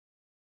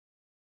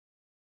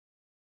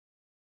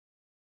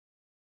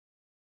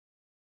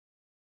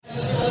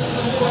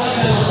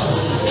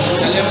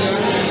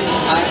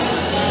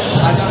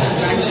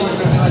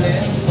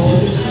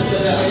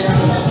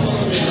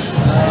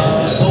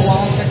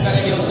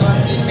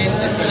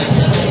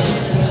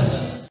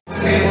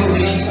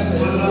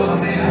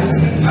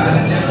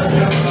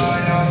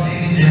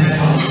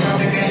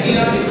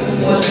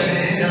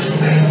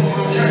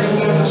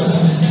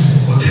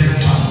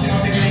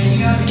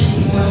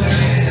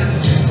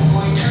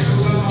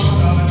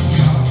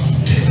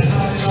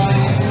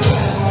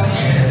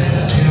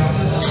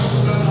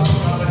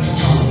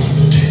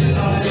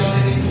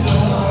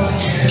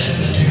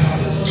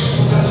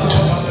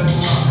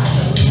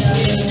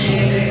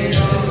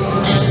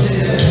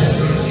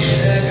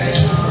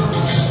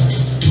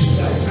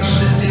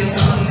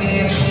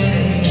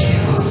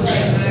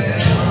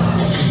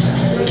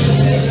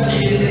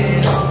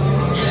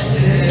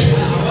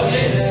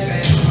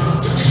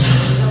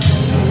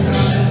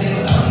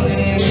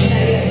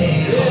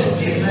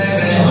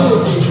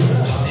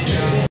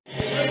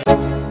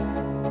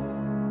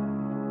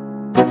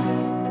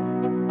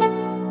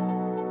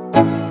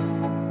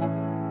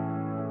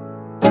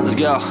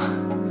Yo,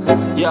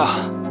 yo,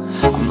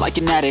 I'm like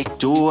an addict,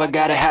 do I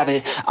gotta have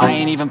it. I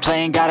ain't even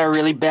playing, got a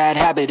really bad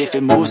habit. If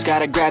it moves,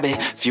 gotta grab it,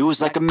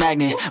 fuse like a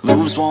magnet.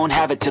 Lose, won't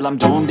have it till I'm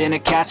doomed in a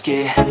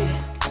casket.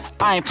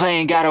 I ain't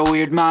playing, got a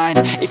weird mind.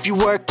 If you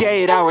work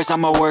 8 hours,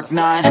 I'ma work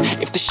 9.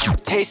 If the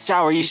shit tastes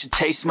sour, you should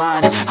taste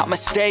mine. I'ma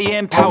stay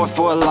in power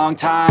for a long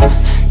time.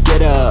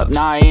 Get up,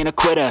 nah, I ain't a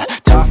quitter.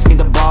 Toss me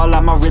the ball,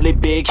 I'm a really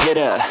big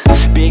hitter.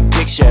 Big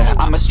picture,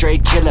 I'm a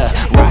straight killer.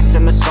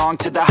 Rising the song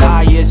to the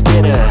highest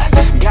bidder.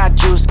 Got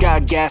juice,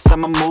 got gas,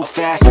 I'ma move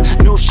fast.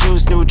 New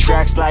shoes, new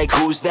tracks, like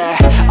who's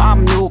that?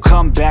 I'm new,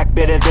 come back,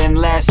 better than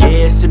last.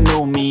 Yeah, it's a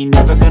new me,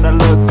 never gonna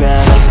look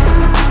back.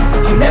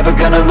 I'm never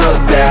gonna look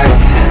back.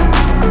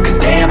 Cause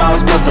damn, I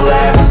was built to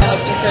last.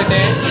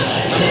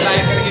 हम try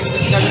करेंगे कि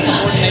किसी का भी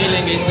support नहीं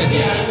लेंगे इससे भी।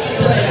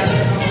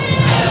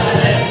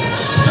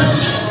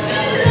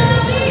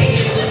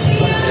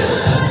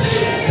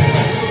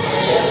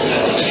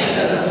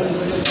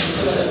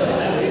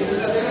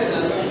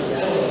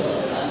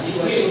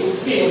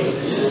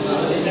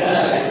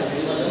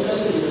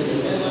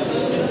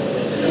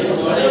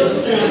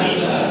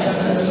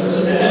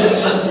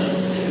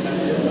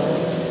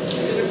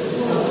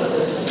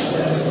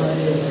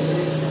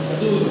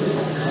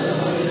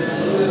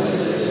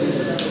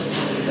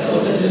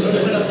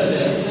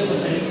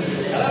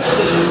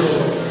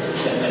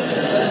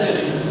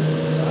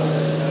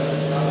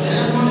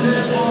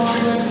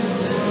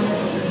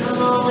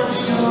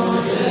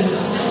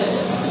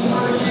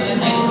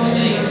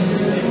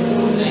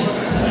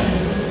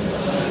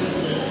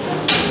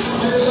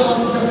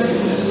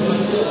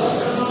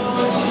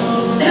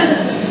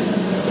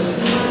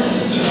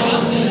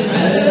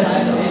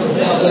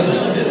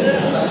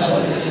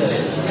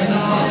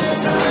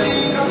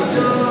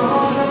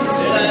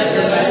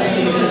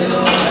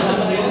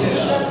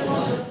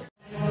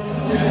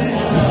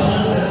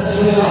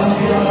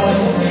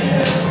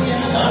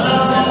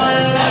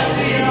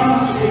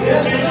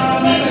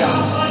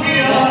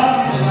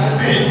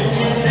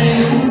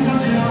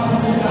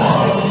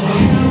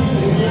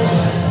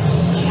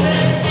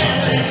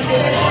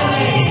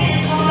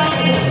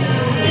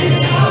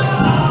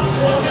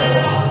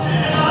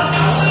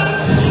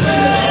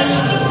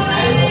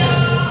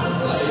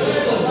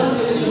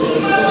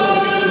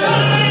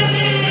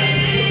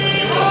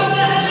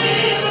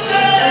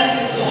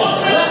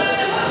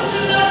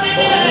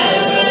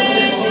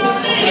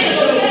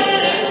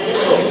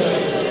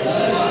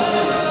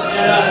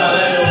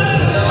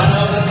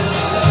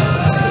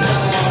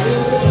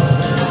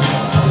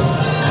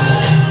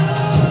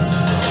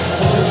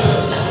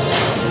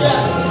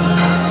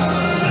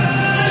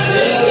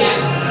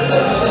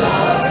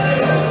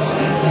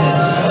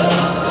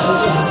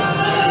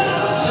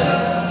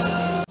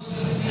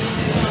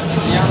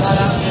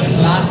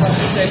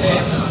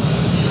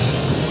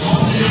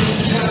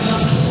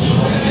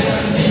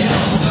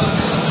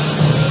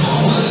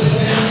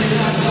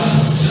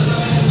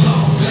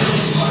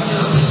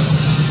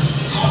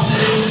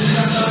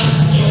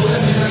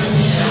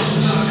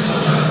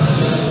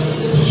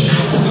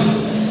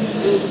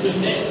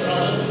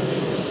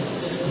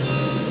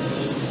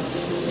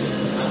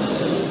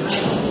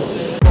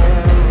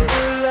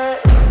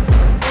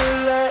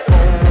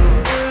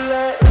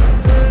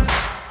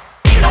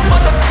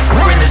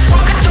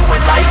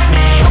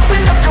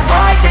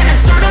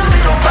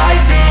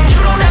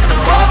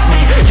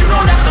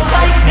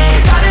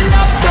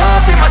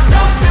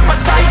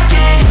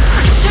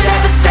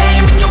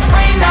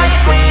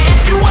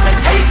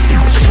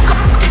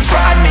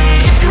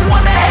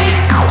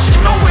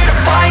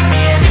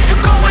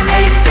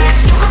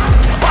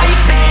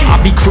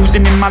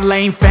 In my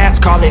lane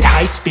fast, call it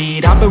high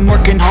speed. I've been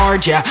working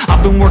hard, yeah,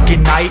 I've been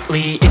working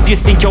nightly. If you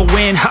think you'll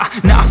win, ha,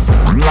 not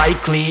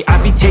likely.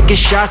 I be taking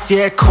shots,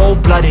 yeah,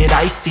 cold-blooded,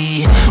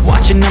 icy.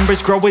 Watching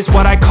numbers grow is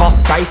what I call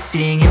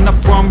sightseeing. In the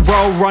front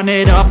row, run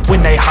it up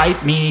when they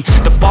hype me.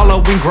 The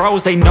following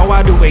grows, they know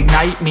how to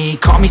ignite me.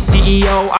 Call me CEO,